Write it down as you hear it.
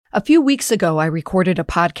A few weeks ago, I recorded a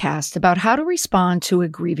podcast about how to respond to a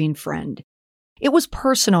grieving friend. It was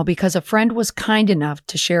personal because a friend was kind enough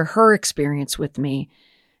to share her experience with me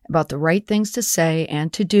about the right things to say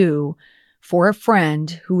and to do for a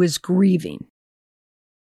friend who is grieving.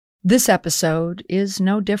 This episode is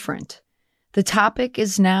no different. The topic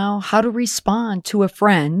is now how to respond to a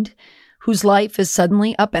friend whose life is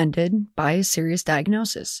suddenly upended by a serious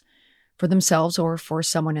diagnosis for themselves or for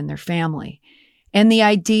someone in their family. And the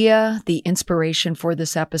idea, the inspiration for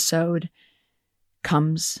this episode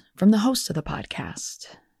comes from the host of the podcast,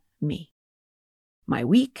 me. My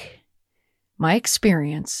week, my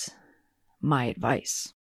experience, my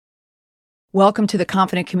advice. Welcome to the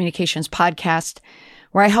Confident Communications Podcast,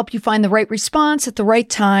 where I help you find the right response at the right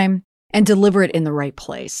time and deliver it in the right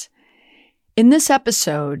place. In this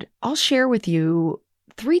episode, I'll share with you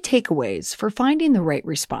 3 takeaways for finding the right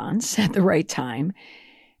response at the right time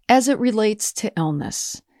as it relates to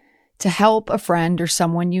illness, to help a friend or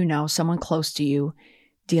someone you know, someone close to you,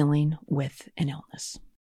 dealing with an illness.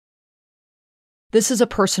 This is a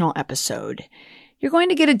personal episode. You're going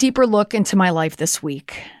to get a deeper look into my life this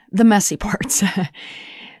week, the messy parts.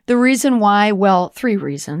 The reason why, well, 3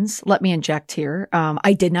 reasons. Let me inject here.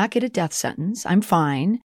 I did not get a death sentence. I'm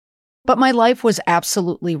fine. But my life was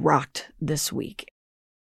absolutely rocked this week.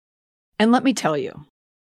 And let me tell you,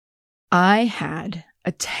 I had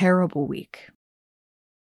a terrible week.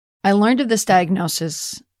 I learned of this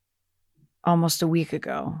diagnosis almost a week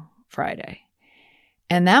ago, Friday.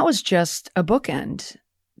 And that was just a bookend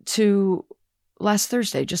to last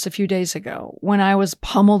Thursday, just a few days ago, when I was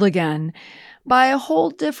pummeled again by a whole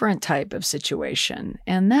different type of situation.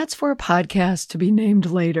 And that's for a podcast to be named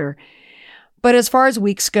later. But as far as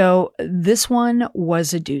weeks go, this one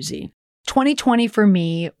was a doozy. 2020 for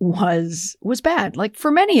me was bad, like for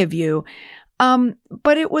many of you.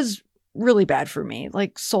 But it was really bad for me,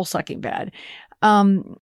 like soul-sucking bad.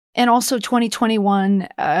 And also 2021,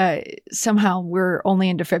 somehow we're only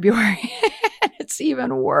into February. It's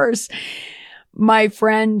even worse. My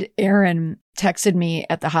friend Erin texted me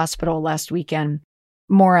at the hospital last weekend,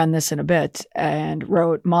 more on this in a bit, and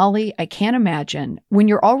wrote, "Molly, I can't imagine when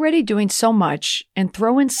you're already doing so much and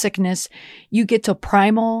throw in sickness, you get to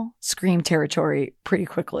primal scream territory pretty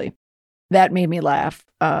quickly." That made me laugh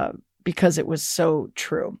because it was so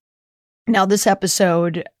true. Now, this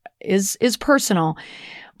episode is personal,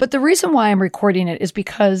 but the reason why I'm recording it is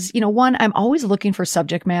because, one, I'm always looking for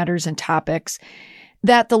subject matters and topics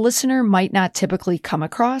that the listener might not typically come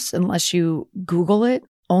across unless you Google it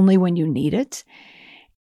only when you need it.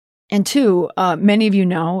 And 2, many of you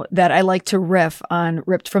know that I like to riff on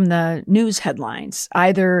ripped from the news headlines,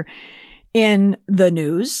 either in the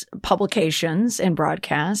news, publications and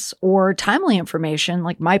broadcasts, or timely information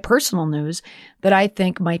like my personal news that I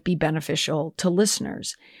think might be beneficial to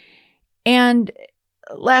listeners. And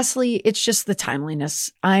lastly, it's just the timeliness.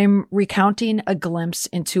 I'm recounting a glimpse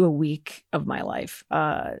into a week of my life,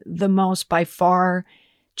 the most by far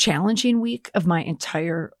challenging week of my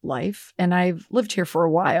entire life. And I've lived here for a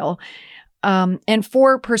while. And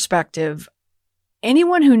for perspective,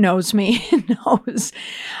 anyone who knows me knows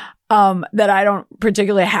that I don't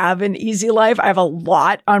particularly have an easy life. I have a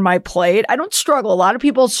lot on my plate. I don't struggle. A lot of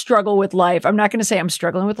people struggle with life. I'm not going to say I'm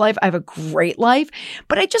struggling with life. I have a great life,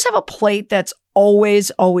 but I just have a plate that's always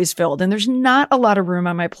filled. And there's not a lot of room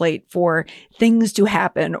on my plate for things to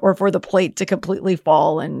happen or for the plate to completely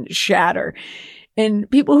fall and shatter. And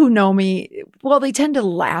people who know me, well, they tend to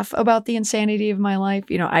laugh about the insanity of my life.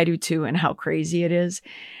 I do too, and how crazy it is.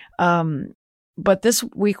 But this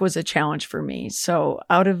week was a challenge for me. So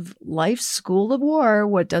out of life's school of war,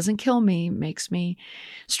 what doesn't kill me makes me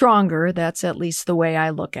stronger. That's at least the way I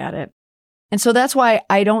look at it. And so that's why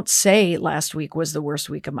I don't say last week was the worst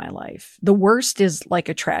week of my life. The worst is like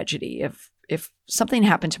a tragedy. If something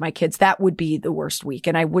happened to my kids, that would be the worst week,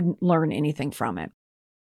 and I wouldn't learn anything from it.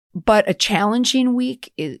 But a challenging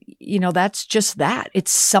week, that's just that.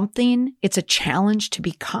 It's a challenge to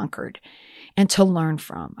be conquered and to learn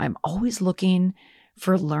from. I'm always looking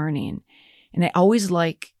for learning, and I always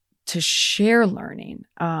like to share learning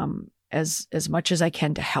as much as I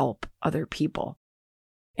can to help other people.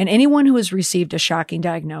 And anyone who has received a shocking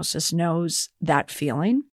diagnosis knows that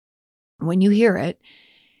feeling. When you hear it,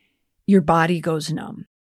 your body goes numb.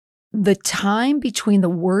 The time between the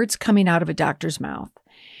words coming out of a doctor's mouth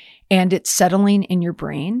and it settling in your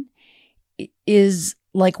brain is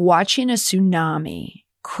like watching a tsunami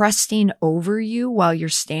cresting over you while you're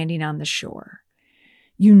standing on the shore.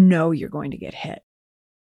 You know you're going to get hit.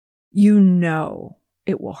 You know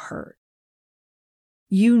it will hurt.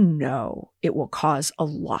 You know it will cause a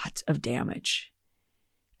lot of damage.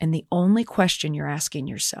 And the only question you're asking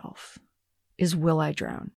yourself is, will I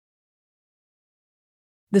drown?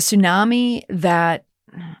 The tsunami that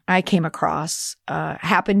I came across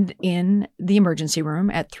happened in the emergency room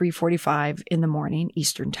at 3:45 in the morning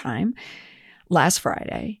Eastern time last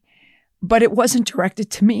Friday. But it wasn't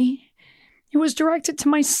directed to me. It was directed to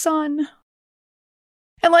my son.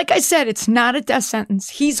 And like I said, it's not a death sentence.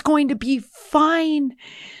 He's going to be fine.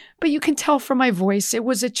 But you can tell from my voice, it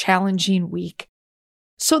was a challenging week.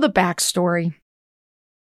 So the backstory.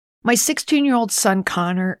 My 16-year-old son,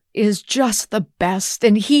 Connor, is just the best.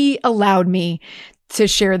 And he allowed me to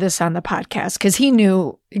share this on the podcast because he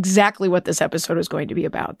knew exactly what this episode was going to be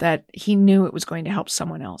about, that he knew it was going to help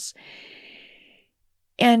someone else.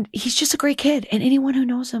 And he's just a great kid. And anyone who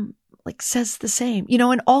knows him says the same,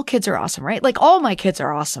 and all kids are awesome, right? All my kids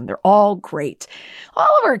are awesome. They're all great. All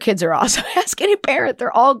of our kids are awesome. Ask any parent.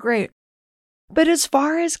 They're all great. But as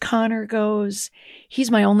far as Connor goes, he's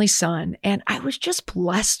my only son. And I was just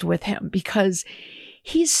blessed with him because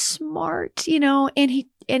he's smart, and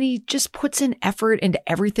he just puts in effort into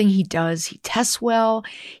everything he does. He tests well.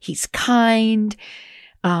 He's kind.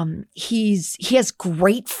 He has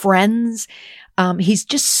great friends. He's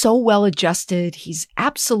just so well adjusted. He's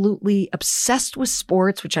absolutely obsessed with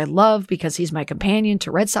sports, which I love because he's my companion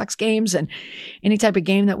to Red Sox games and any type of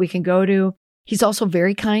game that we can go to. He's also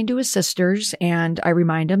very kind to his sisters, and I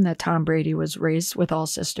remind him that Tom Brady was raised with all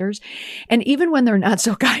sisters. And even when they're not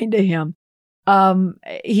so kind to him,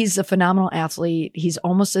 he's a phenomenal athlete. He's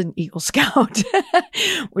almost an Eagle Scout,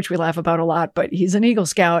 which we laugh about a lot, but he's an Eagle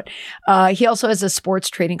Scout. He also has a sports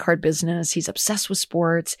trading card business. He's obsessed with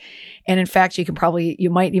sports. And in fact, you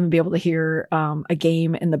might even be able to hear, a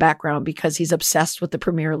game in the background because he's obsessed with the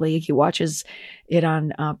Premier League. He watches it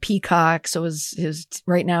on, Peacock. So his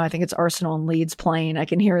right now, I think it's Arsenal and Leeds playing. I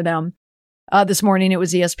can hear them. This morning it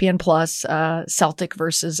was ESPN Plus, Celtic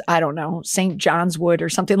versus, I don't know, St. John's Wood or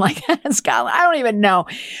something like that in Scotland. I don't even know.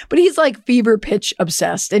 But he's fever pitch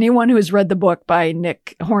obsessed. Anyone who has read the book by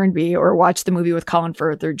Nick Hornby or watched the movie with Colin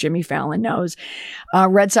Firth or Jimmy Fallon knows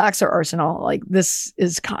Red Sox or Arsenal, this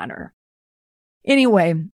is Connor.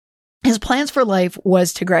 Anyway, his plans for life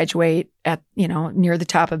was to graduate at, near the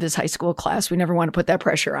top of his high school class. We never want to put that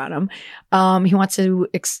pressure on him. He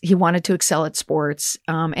wanted to excel at sports.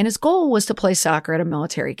 And his goal was to play soccer at a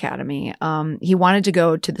military academy. He wanted to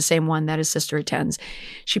go to the same one that his sister attends.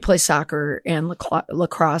 She plays soccer and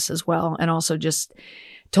lacrosse as well. And also just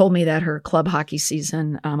told me that her club hockey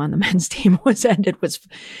season, on the men's team was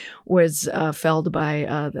felled by,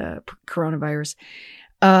 the coronavirus.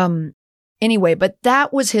 Anyway, but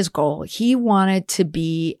that was his goal. He wanted to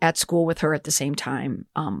be at school with her at the same time,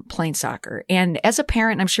 playing soccer. And as a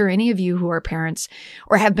parent, I'm sure any of you who are parents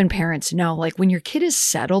or have been parents know, when your kid is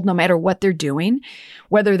settled, no matter what they're doing,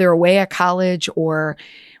 whether they're away at college or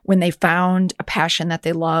when they found a passion that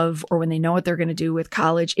they love or when they know what they're going to do with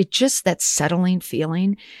college, that settling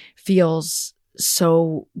feeling feels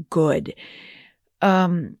so good.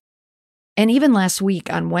 And even last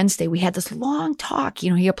week on Wednesday, we had this long talk.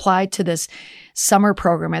 He applied to this summer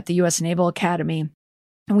program at the U.S. Naval Academy,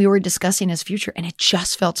 and we were discussing his future, and it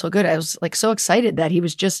just felt so good. I was so excited that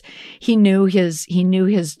he knew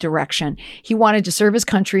his direction. He wanted to serve his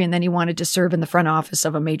country, and then he wanted to serve in the front office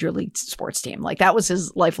of a major league sports team. That was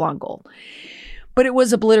his lifelong goal. But it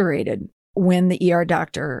was obliterated when the ER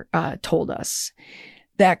doctor told us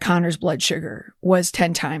that Connor's blood sugar was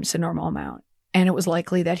 10 times the normal amount. And it was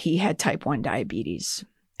likely that he had type 1 diabetes.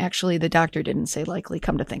 Actually, the doctor didn't say likely.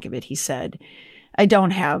 Come to think of it, he said, I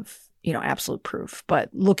don't have, absolute proof. But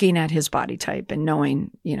looking at his body type and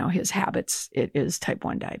knowing, his habits, it is type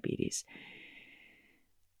 1 diabetes.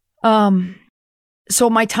 So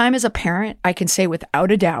my time as a parent, I can say without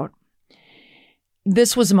a doubt,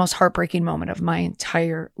 this was the most heartbreaking moment of my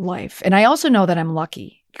entire life. And I also know that I'm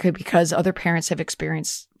lucky because other parents have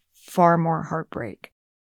experienced far more heartbreak.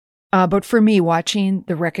 But for me, watching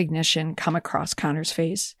the recognition come across Connor's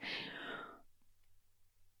face,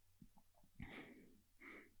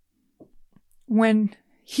 when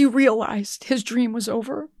he realized his dream was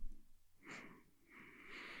over,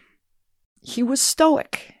 he was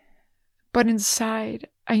stoic, but inside,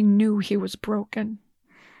 I knew he was broken.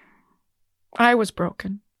 I was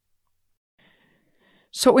broken.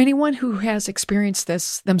 So anyone who has experienced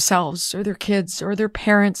this themselves or their kids or their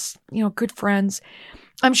parents, good friends,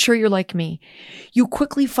 I'm sure you're like me. You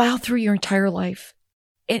quickly file through your entire life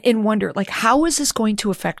and wonder, how is this going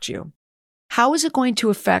to affect you? How is it going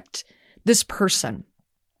to affect this person?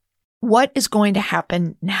 What is going to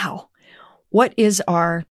happen now? What is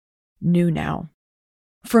our new now?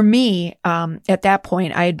 For me, at that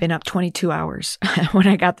point, I had been up 22 hours when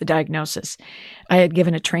I got the diagnosis. I had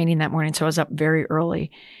given a training that morning, so I was up very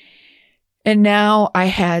early. And now I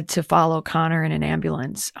had to follow Connor in an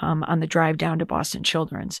ambulance on the drive down to Boston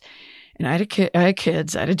Children's. And I had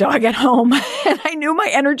kids, I had a dog at home, and I knew my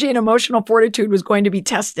energy and emotional fortitude was going to be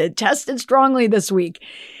tested strongly this week.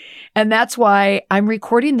 And that's why I'm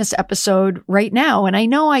recording this episode right now. And I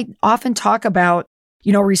know I often talk about,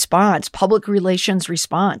 response, public relations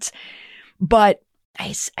response, but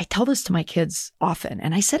I tell this to my kids often.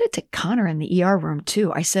 And I said it to Connor in the ER room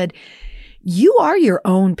too. I said, you are your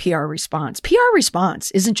own PR response. PR response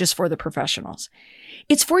isn't just for the professionals.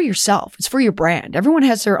 It's for yourself. It's for your brand. Everyone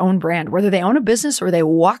has their own brand, whether they own a business or they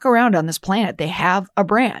walk around on this planet, they have a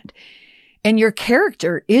brand. And your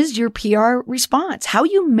character is your PR response. How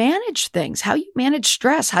you manage things, how you manage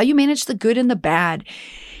stress, how you manage the good and the bad.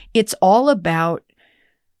 It's all about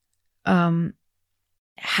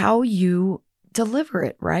how you deliver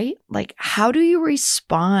it, right? Like, how do you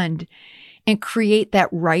respond and create that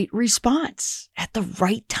right response at the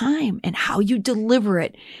right time, and how you deliver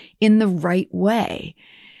it in the right way.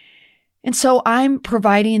 And so I'm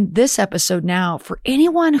providing this episode now for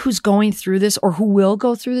anyone who's going through this or who will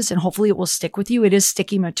go through this, and hopefully it will stick with you. It is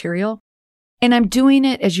sticky material. And I'm doing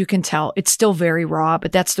it, as you can tell, it's still very raw,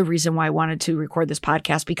 but that's the reason why I wanted to record this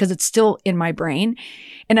podcast, because it's still in my brain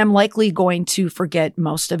and I'm likely going to forget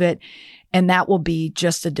most of it. And that will be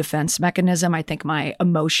just a defense mechanism. I think my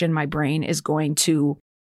emotion, my brain is going to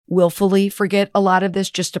willfully forget a lot of this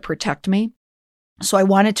just to protect me. So I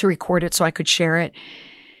wanted to record it so I could share it,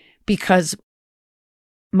 because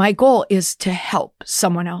my goal is to help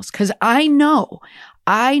someone else. Because I know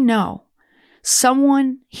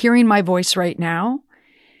someone hearing my voice right now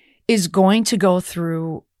is going to go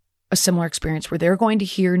through a similar experience where they're going to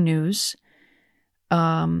hear news,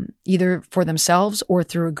 either for themselves or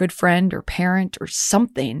through a good friend or parent or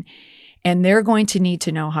something, and they're going to need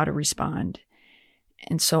to know how to respond.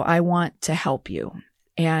 And so I want to help you.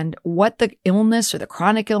 And what the illness or the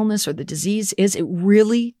chronic illness or the disease is, it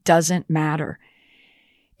really doesn't matter.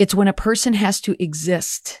 It's when a person has to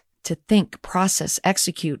exist, to think, process,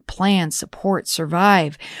 execute, plan, support,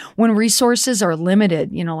 survive. When resources are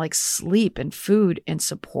limited, like sleep and food and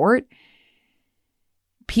support,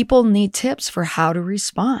 people need tips for how to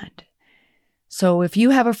respond. So if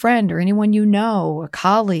you have a friend or anyone you know, a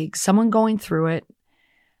colleague, someone going through it,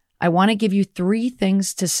 I want to give you 3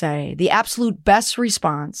 things to say. The absolute best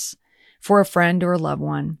response for a friend or a loved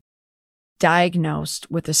one diagnosed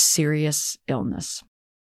with a serious illness.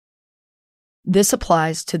 This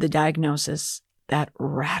applies to the diagnosis that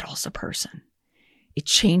rattles a person. It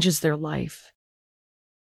changes their life.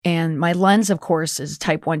 And my lens, of course, is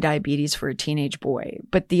type 1 diabetes for a teenage boy.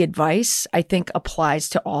 But the advice, I think, applies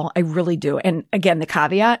to all. I really do. And again, the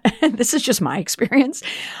caveat, this is just my experience.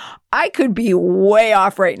 I could be way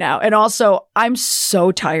off right now. And also, I'm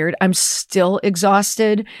so tired. I'm still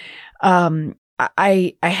exhausted.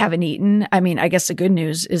 I haven't eaten. I mean, I guess the good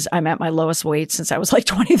news is I'm at my lowest weight since I was like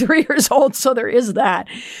 23 years old. So there is that.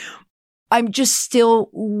 I'm just still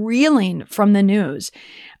reeling from the news.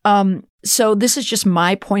 So this is just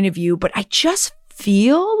my point of view, but I just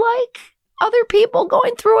feel like other people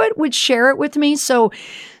going through it would share it with me. So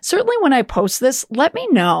certainly when I post this, let me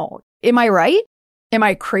know. Am I right? Am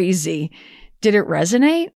I crazy? Did it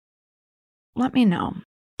resonate? Let me know.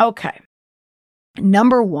 Okay.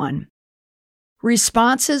 Number 1,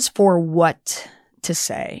 responses for what to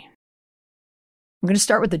say. I'm going to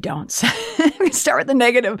start with the don'ts. I'm going to start with the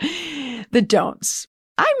negative, the don'ts.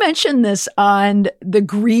 I mentioned this on the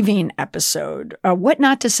grieving episode, what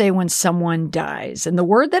not to say when someone dies. And the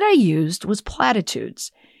word that I used was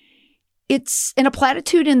platitudes. It's in a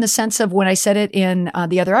platitude in the sense of when I said it in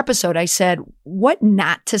the other episode, I said what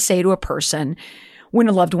not to say to a person when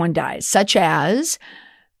a loved one dies, such as,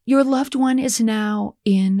 your loved one is now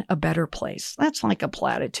in a better place. That's like a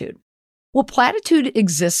platitude. Well, platitude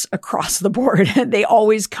exists across the board. They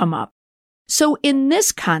always come up. So in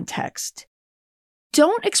this context,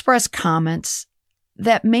 don't express comments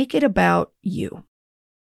that make it about you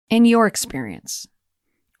and your experience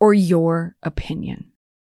or your opinion.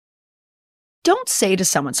 Don't say to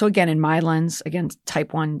someone, so again, in my lens, again,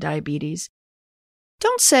 type 1 diabetes,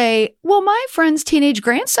 don't say, well, my friend's teenage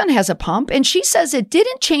grandson has a pump and she says it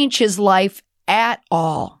didn't change his life at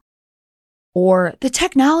all. Or the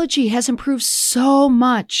technology has improved so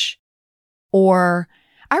much. Or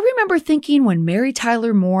I remember thinking when Mary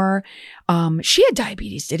Tyler Moore, she had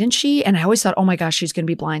diabetes, didn't she? And I always thought, oh my gosh, she's going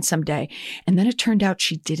to be blind someday. And then it turned out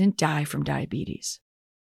she didn't die from diabetes.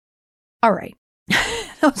 All right.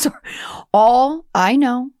 Those are all, I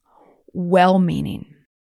know, well-meaning.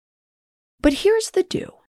 But here's the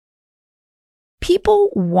do. People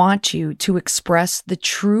want you to express the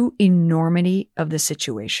true enormity of the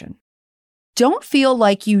situation. Don't feel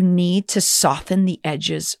like you need to soften the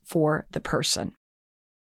edges for the person.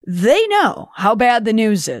 They know how bad the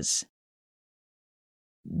news is.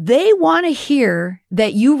 They want to hear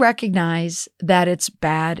that you recognize that it's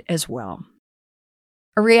bad as well.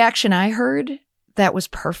 A reaction I heard that was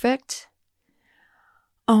perfect.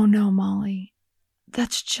 Oh no, Molly,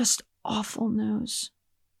 that's just awful news.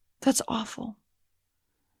 That's awful.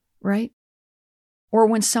 Right? Or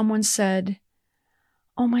when someone said,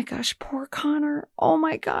 oh my gosh, poor Connor. Oh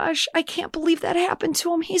my gosh, I can't believe that happened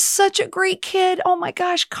to him. He's such a great kid. Oh my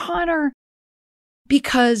gosh, Connor.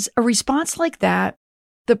 Because a response like that,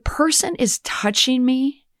 the person is touching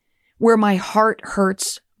me where my heart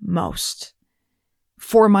hurts most,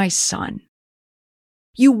 for my son.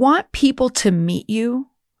 You want people to meet you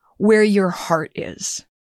where your heart is,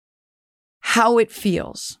 how it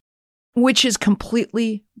feels, which is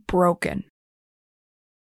completely broken.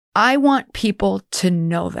 I want people to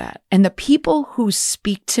know that. And the people who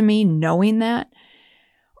speak to me knowing that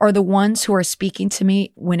are the ones who are speaking to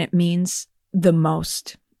me when it means the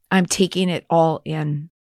most. I'm taking it all in.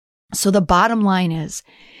 So the bottom line is,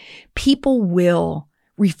 people will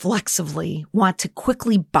reflexively want to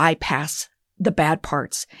quickly bypass the bad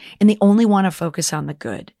parts, and they only want to focus on the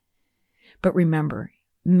good. But remember,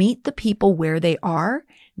 meet the people where they are,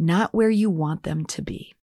 not where you want them to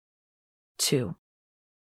be. 2.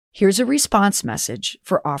 Here's a response message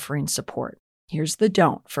for offering support. Here's the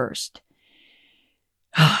don't first.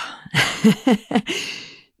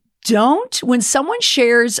 Don't, when someone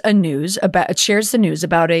shares the news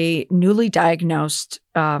about a newly diagnosed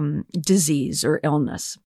disease or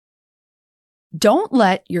illness, don't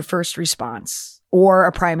let your first response or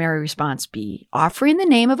a primary response be offering the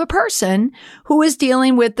name of a person who is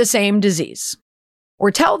dealing with the same disease.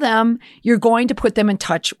 Or tell them you're going to put them in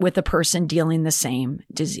touch with a person dealing the same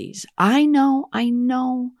disease. I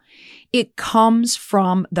know. It comes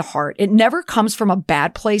from the heart. It never comes from a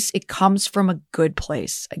bad place. It comes from a good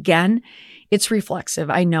place. Again, it's reflexive.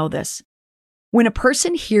 I know this. When a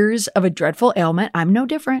person hears of a dreadful ailment, I'm no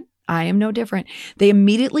different. I am no different. They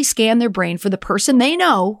immediately scan their brain for the person they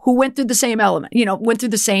know who went through the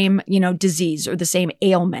same disease or the same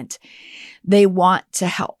ailment. They want to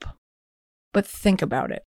help. But think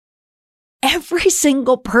about it. Every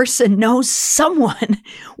single person knows someone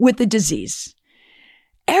with the disease.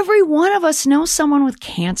 Every one of us knows someone with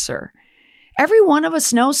cancer. Every one of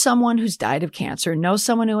us knows someone who's died of cancer, knows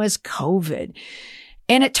someone who has COVID.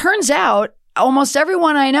 And it turns out almost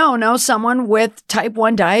everyone I know knows someone with type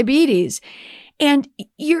 1 diabetes. And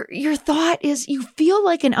your thought is you feel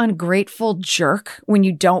like an ungrateful jerk when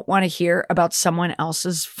you don't want to hear about someone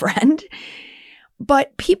else's friend.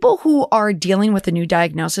 But people who are dealing with a new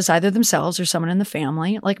diagnosis, either themselves or someone in the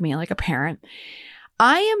family, like me, like a parent,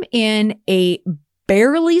 I am in a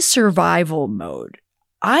barely survival mode.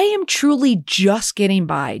 I am truly just getting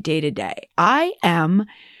by day to day. I am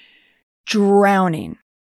drowning.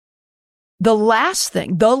 The last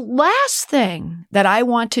thing that I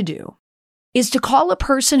want to do is to call a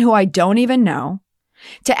person who I don't even know,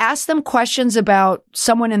 to ask them questions about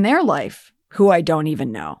someone in their life who I don't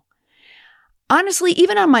even know. Honestly,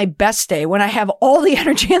 even on my best day, when I have all the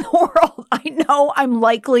energy in the world, I know I'm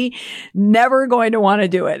likely never going to want to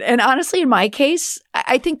do it. And honestly, in my case,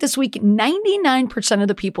 I think this week, 99% of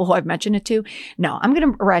the people who I've mentioned it to, no, I'm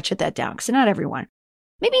going to ratchet that down because not everyone.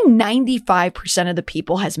 Maybe 95% of the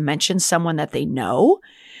people has mentioned someone that they know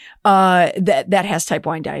that has type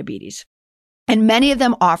 1 diabetes. And many of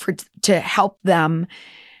them offered to help them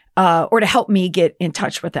or to help me get in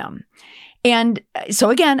touch with them. And so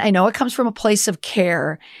again, I know it comes from a place of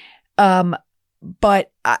care,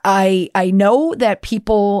 but I know that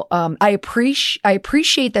people, I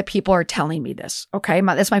appreciate that people are telling me this. Okay,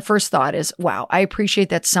 that's my first thought is, wow, I appreciate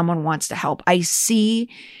that someone wants to help. I see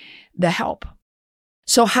the help.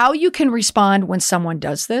 So how you can respond when someone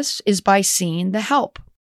does this is by seeing the help.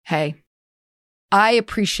 Hey, I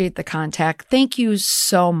appreciate the contact. Thank you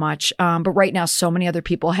so much. But right now, so many other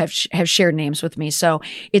people have shared names with me. So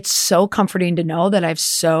it's so comforting to know that I have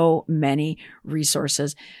so many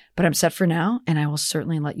resources. But I'm set for now, and I will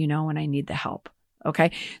certainly let you know when I need the help.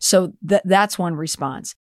 Okay? So that's one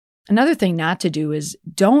response. Another thing not to do is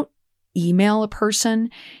don't email a person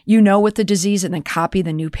with the disease and then copy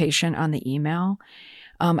the new patient on the email.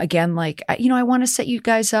 Again, like, I want to set you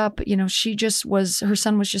guys up. Her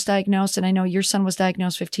son was just diagnosed, and I know your son was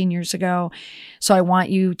diagnosed 15 years ago. So I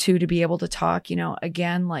want you two to be able to talk,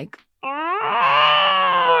 again, like,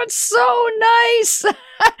 it's so nice.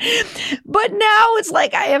 But now it's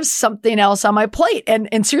like I have something else on my plate.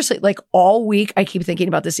 And seriously, like all week, I keep thinking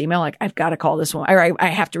about this email. Like, I've got to call this woman, or I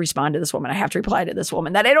have to respond to this woman. I have to reply to this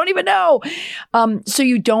woman that I don't even know. So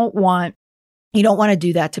you don't want to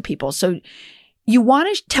do that to people. So you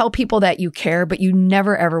want to tell people that you care, but you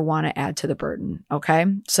never, ever want to add to the burden. Okay.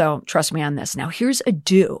 So trust me on this. Now here's a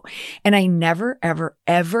do. And I never, ever,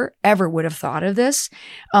 ever, ever would have thought of this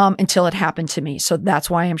until it happened to me. So that's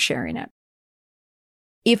why I'm sharing it.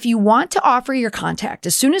 If you want to offer your contact,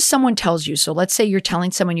 as soon as someone tells you, so let's say you're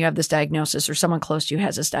telling someone you have this diagnosis or someone close to you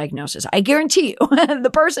has this diagnosis, I guarantee you,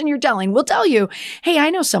 the person you're telling will tell you, hey, I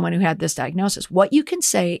know someone who had this diagnosis. What you can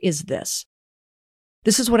say is this.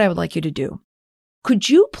 This is what I would like you to do. Would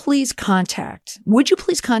you please contact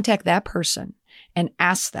that person and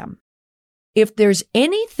ask them if there's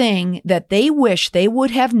anything that they wish they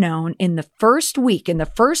would have known in the first week, in the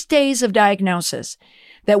first days of diagnosis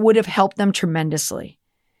that would have helped them tremendously?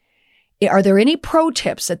 Are there any pro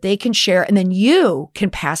tips that they can share? And then you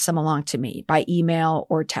can pass them along to me by email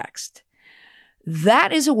or text.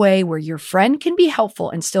 That is a way where your friend can be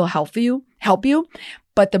helpful and still help you,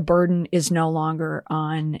 but the burden is no longer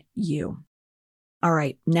on you. All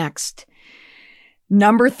right, next.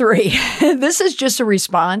 Number 3, this is just a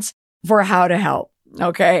response for how to help,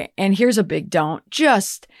 okay? And here's a big don't.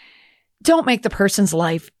 Just don't make the person's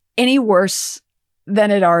life any worse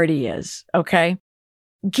than it already is, okay?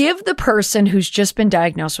 Give the person who's just been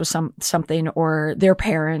diagnosed with something or their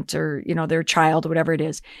parent or, their child, whatever it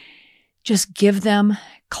is, just give them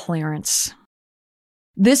clearance.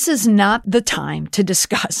 This is not the time to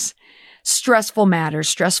discuss stressful matters,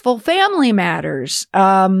 stressful family matters,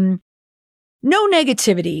 no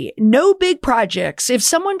negativity, no big projects. If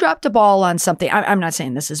someone dropped a ball on something, I'm not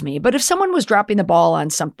saying this is me, but if someone was dropping the ball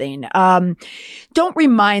on something, don't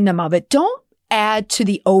remind them of it. Don't add to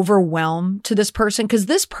the overwhelm to this person, because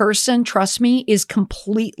this person, trust me, is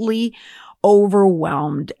completely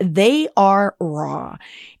overwhelmed. They are raw.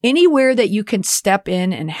 Anywhere that you can step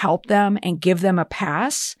in and help them and give them a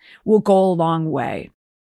pass will go a long way.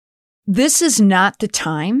 This is not the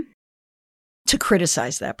time to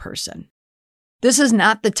criticize that person. This is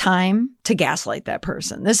not the time to gaslight that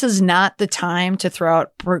person. This is not the time to throw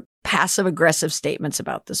out passive aggressive statements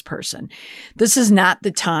about this person. This is not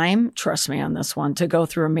the time, trust me on this one, to go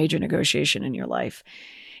through a major negotiation in your life.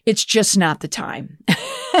 It's just not the time.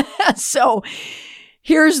 So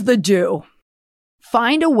here's the do.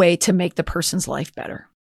 Find a way to make the person's life better.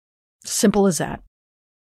 Simple as that.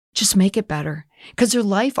 Just make it better, because their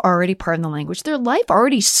life already, pardon the language, their life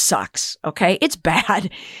already sucks, okay? It's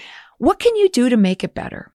bad. What can you do to make it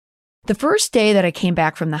better? The first day that I came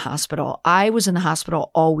back from the hospital, I was in the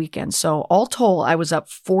hospital all weekend. So all told, I was up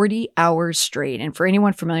 40 hours straight. And for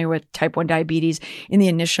anyone familiar with type 1 diabetes, in the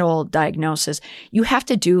initial diagnosis, you have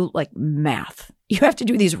to do like math. You have to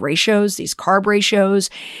do these ratios, these carb ratios,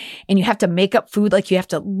 and you have to make up food. Like you have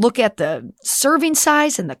to look at the serving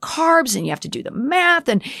size and the carbs, and you have to do the math.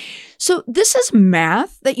 And so this is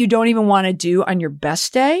math that you don't even want to do on your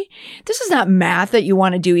best day. This is not math that you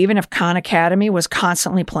want to do even if Khan Academy was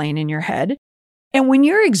constantly playing in your head. And when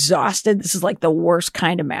you're exhausted, this is like the worst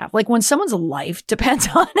kind of math. Like when someone's life depends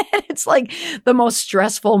on it, it's like the most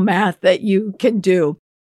stressful math that you can do.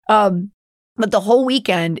 But the whole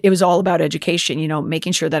weekend, it was all about education,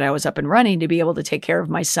 making sure that I was up and running to be able to take care of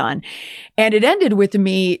my son. And it ended with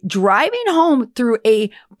me driving home through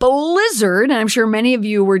a blizzard. And I'm sure many of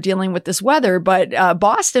you were dealing with this weather, but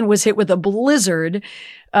Boston was hit with a blizzard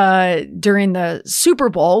during the Super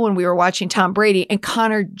Bowl when we were watching Tom Brady. And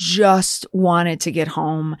Connor just wanted to get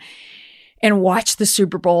home and watch the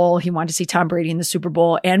Super Bowl. He wanted to see Tom Brady in the Super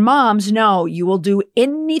Bowl. And moms, no, you will do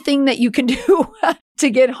anything that you can do to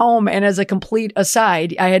get home. And as a complete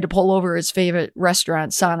aside, I had to pull over his favorite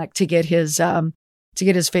restaurant, Sonic, to get his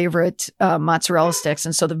favorite mozzarella sticks.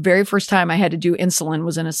 And so the very first time I had to do insulin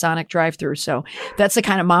was in a Sonic drive-thru. So that's the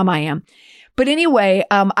kind of mom I am. But anyway,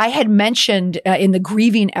 I had mentioned in the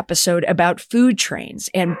grieving episode about food trains.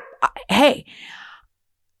 And hey,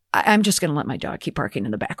 I'm just going to let my dog keep barking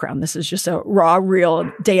in the background. This is just a raw,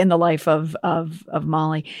 real day in the life of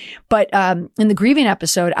Molly. But in the grieving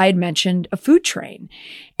episode, I had mentioned a food train.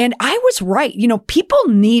 And I was right. People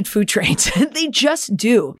need food trains. They just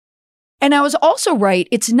do. And I was also right.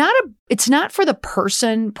 It's not for the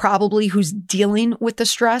person probably who's dealing with the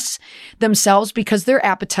stress themselves, because their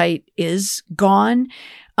appetite is gone.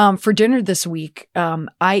 For dinner this week,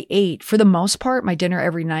 I ate, for the most part, my dinner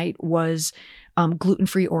every night was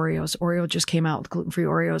gluten-free Oreos. Oreo just came out with gluten-free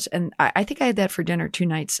Oreos. And I think I had that for dinner 2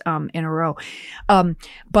 nights in a row.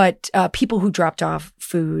 But people who dropped off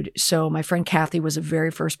food. So my friend Kathy was the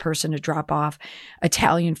very first person to drop off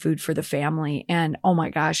Italian food for the family. And oh my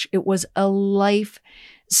gosh, it was a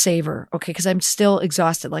lifesaver. Okay. Cause I'm still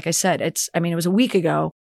exhausted. Like I said, it was a week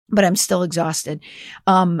ago, but I'm still exhausted.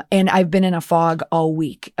 And I've been in a fog all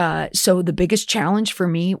week. So the biggest challenge for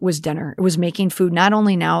me was dinner. It was making food, not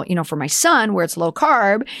only now, for my son where it's low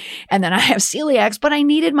carb and then I have celiacs, but I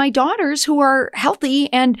needed my daughters who are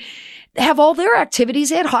healthy and have all their activities.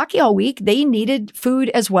 They had hockey all week. They needed food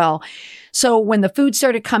as well. So when the food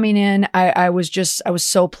started coming in, I was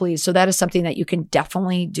so pleased. So that is something that you can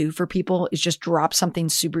definitely do for people, is just drop something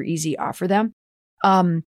super easy off for them.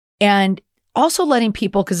 And also letting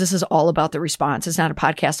people, because this is all about the response. It's not a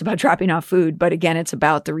podcast about dropping off food, but again, it's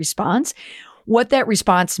about the response. What that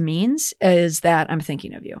response means is that I'm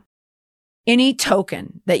thinking of you. Any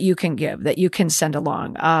token that you can give, that you can send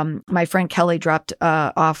along. My friend Kelly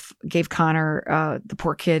gave Connor, the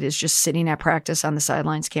poor kid is just sitting at practice on the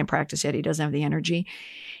sidelines, can't practice yet. He doesn't have the energy.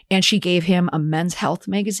 And she gave him a Men's Health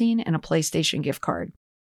magazine and a PlayStation gift card.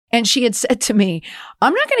 And she had said to me,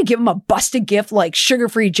 I'm not going to give him a busted gift like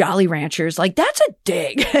sugar-free Jolly Ranchers. Like, that's a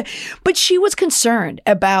dig. But she was concerned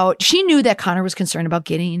she knew that Connor was concerned about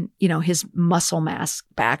getting, his muscle mass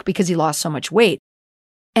back because he lost so much weight.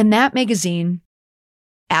 And that magazine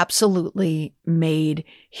absolutely made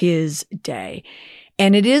his day.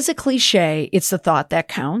 And it is a cliche. It's the thought that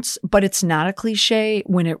counts, but it's not a cliche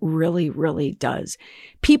when it really, really does.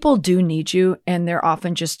 People do need you, and they're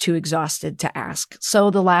often just too exhausted to ask. So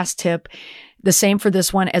the last tip, the same for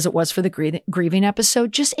this one as it was for the grieving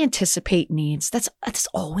episode, just anticipate needs. That's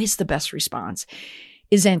always the best response,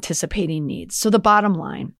 is anticipating needs. So the bottom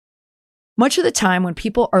line, much of the time when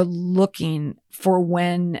people are looking for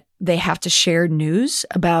when they have to share news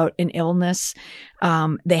about an illness,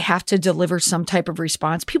 they have to deliver some type of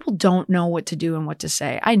response. People don't know what to do and what to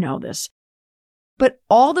say. I know this. But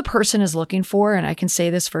all the person is looking for, and I can say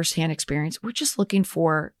this firsthand experience, we're just looking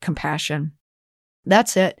for compassion.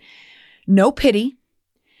 That's it. No pity,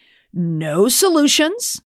 no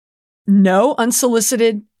solutions, no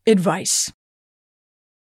unsolicited advice.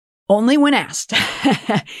 Only when asked.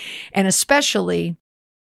 And especially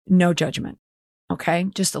no judgment. Okay?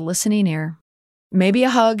 Just a listening ear. Maybe a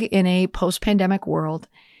hug in a post-pandemic world.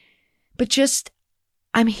 But just,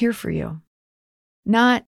 I'm here for you.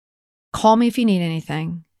 Not call me if you need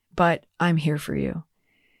anything, but I'm here for you.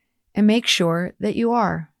 And make sure that you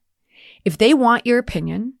are. If they want your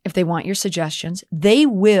opinion, if they want your suggestions, they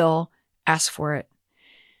will ask for it.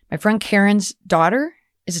 My friend Karen's daughter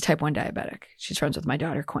is a type 1 diabetic. She's friends with my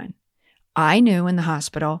daughter, Quinn. I knew in the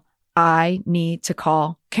hospital, I need to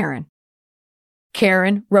call Karen.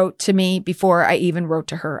 Karen wrote to me before I even wrote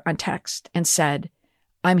to her on text and said,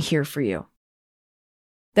 I'm here for you.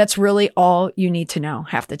 That's really all you need to know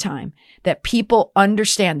half the time, that people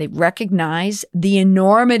understand, they recognize the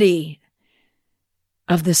enormity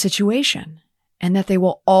of the situation and that they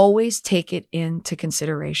will always take it into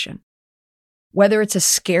consideration. Whether it's a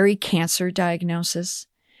scary cancer diagnosis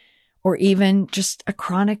or even just a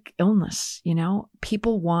chronic illness,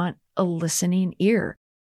 people want a listening ear.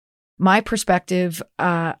 My perspective,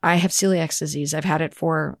 I have celiac disease. I've had it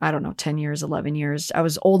for, 10 years, 11 years. I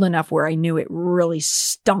was old enough where I knew it really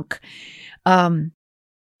stunk.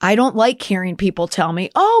 I don't like hearing people tell me,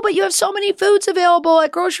 oh, but you have so many foods available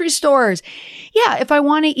at grocery stores. Yeah, if I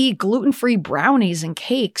want to eat gluten-free brownies and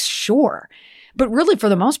cakes, sure. But really, for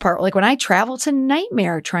the most part, like when I travel, it's a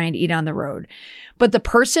nightmare trying to eat on the road. But the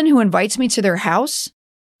person who invites me to their house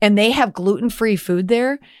and they have gluten-free food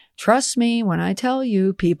there, trust me when I tell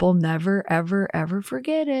you, people never, ever, ever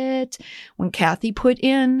forget it. When Kathy put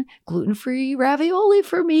in gluten-free ravioli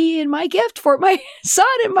for me in my gift for my son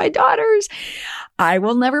and my daughters, I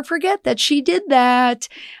will never forget that she did that.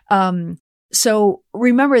 So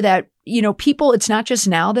remember that, people, it's not just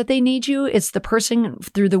now that they need you. It's the person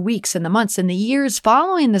through the weeks and the months and the years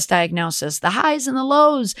following this diagnosis, the highs and the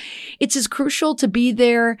lows. It's as crucial to be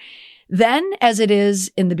there then as it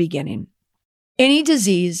is in the beginning. Any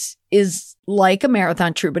disease is like a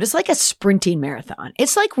marathon, true, but it's like a sprinting marathon.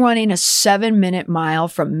 It's like running a 7-minute mile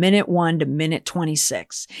from minute 1 to minute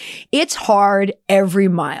 26. It's hard every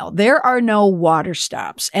mile. There are no water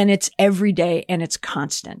stops, and it's every day and it's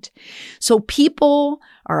constant. So people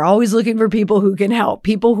are always looking for people who can help,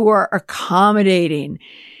 people who are accommodating.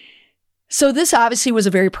 So this obviously was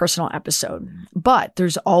a very personal episode, but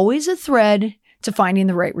there's always a thread to finding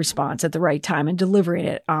the right response at the right time and delivering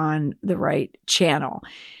it on the right channel.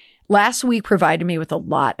 Last week provided me with a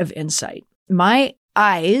lot of insight. My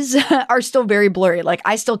eyes are still very blurry. Like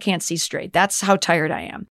I still can't see straight. That's how tired I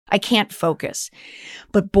am. I can't focus.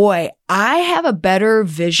 But boy, I have a better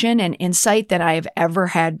vision and insight than I have ever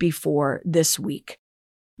had before this week.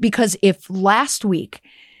 Because if last week,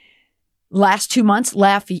 last 2 months,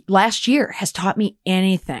 last year has taught me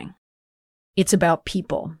anything, it's about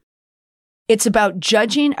people. It's about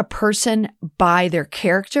judging a person by their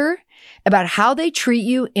character, about how they treat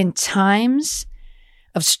you in times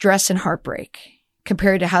of stress and heartbreak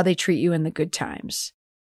compared to how they treat you in the good times.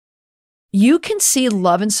 You can see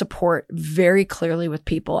love and support very clearly with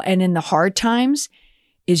people. And in the hard times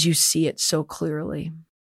is you see it so clearly.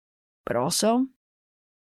 But also,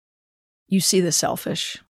 you see the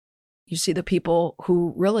selfish. You see the people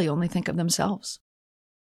who really only think of themselves.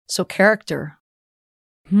 So character,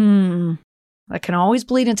 that can always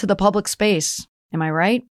bleed into the public space. Am I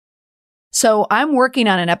right? So I'm working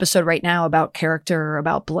on an episode right now about character,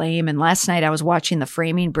 about blame. And last night I was watching the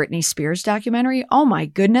Framing Britney Spears documentary. Oh my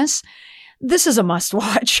goodness. This is a must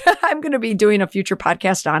watch. I'm going to be doing a future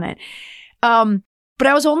podcast on it. But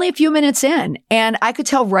I was only a few minutes in and I could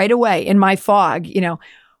tell right away in my fog,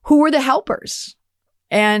 who were the helpers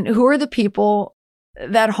and who are the people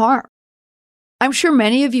that harm. I'm sure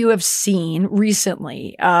many of you have seen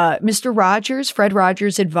recently Mr. Rogers, Fred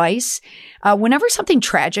Rogers' advice. Whenever something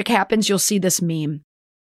tragic happens, you'll see this meme.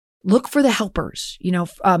 Look for the helpers.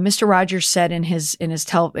 Mr. Rogers said in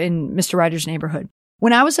Mr. Rogers' Neighborhood,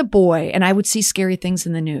 when I was a boy and I would see scary things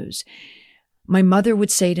in the news, my mother would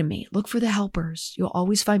say to me, look for the helpers. You'll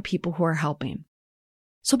always find people who are helping.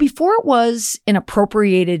 So before it was an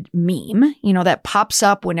appropriated meme, that pops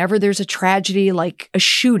up whenever there's a tragedy like a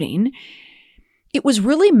shooting, it was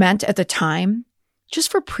really meant at the time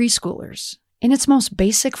just for preschoolers in its most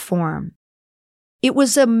basic form. It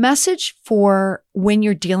was a message for when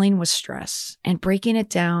you're dealing with stress and breaking it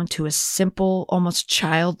down to a simple, almost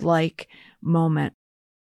childlike moment.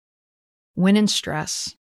 When in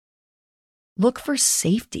stress, look for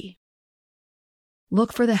safety.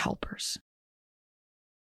 Look for the helpers.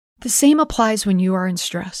 The same applies when you are in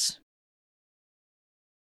stress.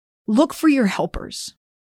 Look for your helpers.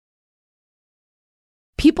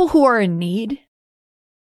 People who are in need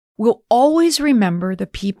will always remember the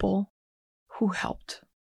people who helped.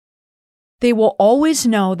 They will always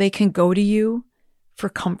know they can go to you for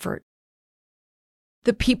comfort.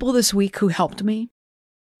 The people this week who helped me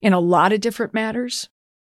in a lot of different matters.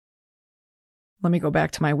 Let me go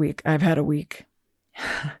back to my week. I've had a week.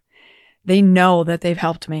 They know that they've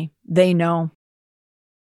helped me. They know.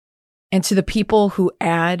 And to the people who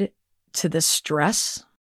add to the stress,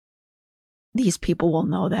 these people will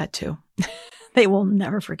know that too. They will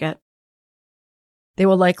never forget. They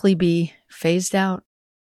will likely be phased out.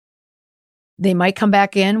 They might come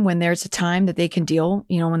back in when there's a time that they can deal,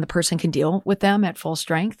 when the person can deal with them at full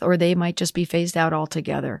strength, or they might just be phased out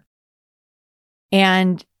altogether.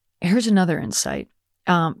 And here's another insight.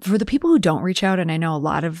 For the people who don't reach out, and I know a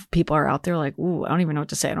lot of people are out there like, ooh, I don't even know what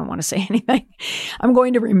to say. I don't want to say anything. I'm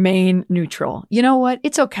going to remain neutral. You know what?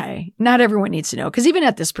 It's okay. Not everyone needs to know. Because even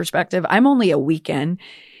at this perspective, I'm only a weekend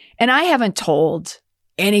and I haven't told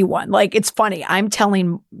anyone. Like, it's funny. I'm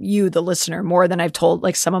telling you, the listener, more than I've told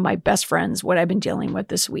like some of my best friends what I've been dealing with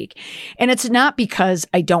this week. And it's not because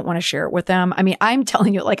I don't want to share it with them. I mean, I'm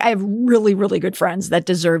telling you, like, I have really, really good friends that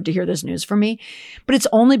deserve to hear this news from me, but it's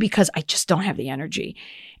only because I just don't have the energy.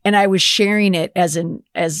 And I was sharing it as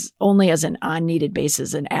only as an on needed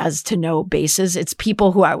basis and as to no basis. It's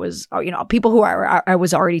people who I was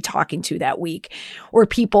already talking to that week, or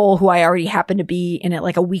people who I already happen to be in it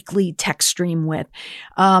like a weekly text stream with.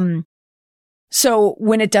 So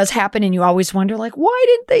when it does happen and you always wonder like, why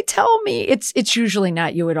didn't they tell me? It's usually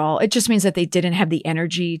not you at all. It just means that they didn't have the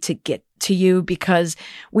energy to get to you, because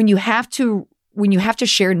when you have to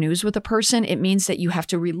share news with a person, it means that you have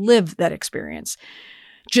to relive that experience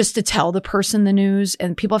just to tell the person the news,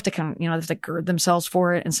 and people have to kind of, they have to gird themselves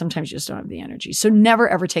for it. And sometimes you just don't have the energy. So never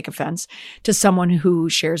ever take offense to someone who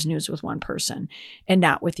shares news with one person and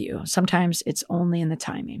not with you. Sometimes it's only in the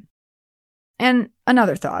timing. And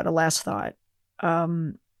another thought, a last thought.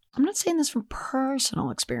 I'm not saying this from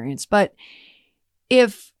personal experience, but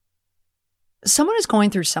if someone is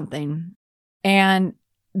going through something and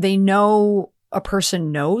they know a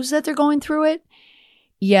person knows that they're going through it,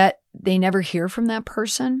 yet they never hear from that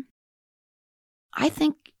person, I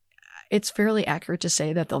think it's fairly accurate to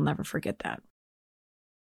say that they'll never forget that.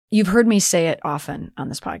 You've heard me say it often on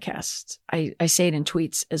this podcast. I say it in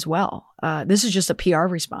tweets as well. This is just a PR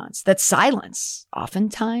response. That silence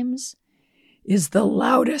oftentimes is the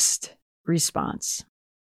loudest response.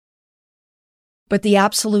 But the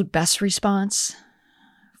absolute best response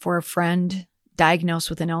for a friend diagnosed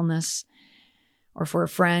with an illness, or for a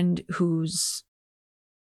friend whose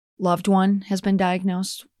loved one has been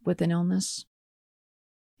diagnosed with an illness,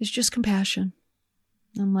 is just compassion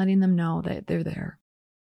and letting them know that they're there,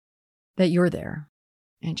 that you're there,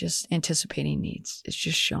 and just anticipating needs. It's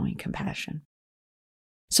just showing compassion.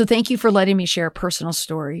 So thank you for letting me share a personal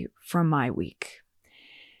story from my week.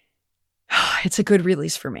 It's a good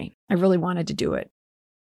release for me. I really wanted to do it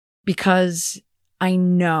because I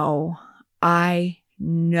know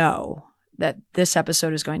that this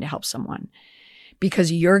episode is going to help someone,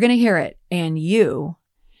 because you're going to hear it and you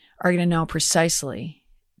are going to know precisely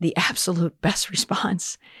the absolute best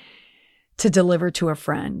response to deliver to a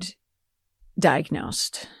friend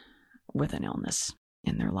diagnosed with an illness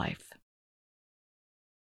in their life.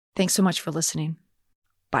 Thanks so much for listening.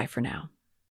 Bye for now.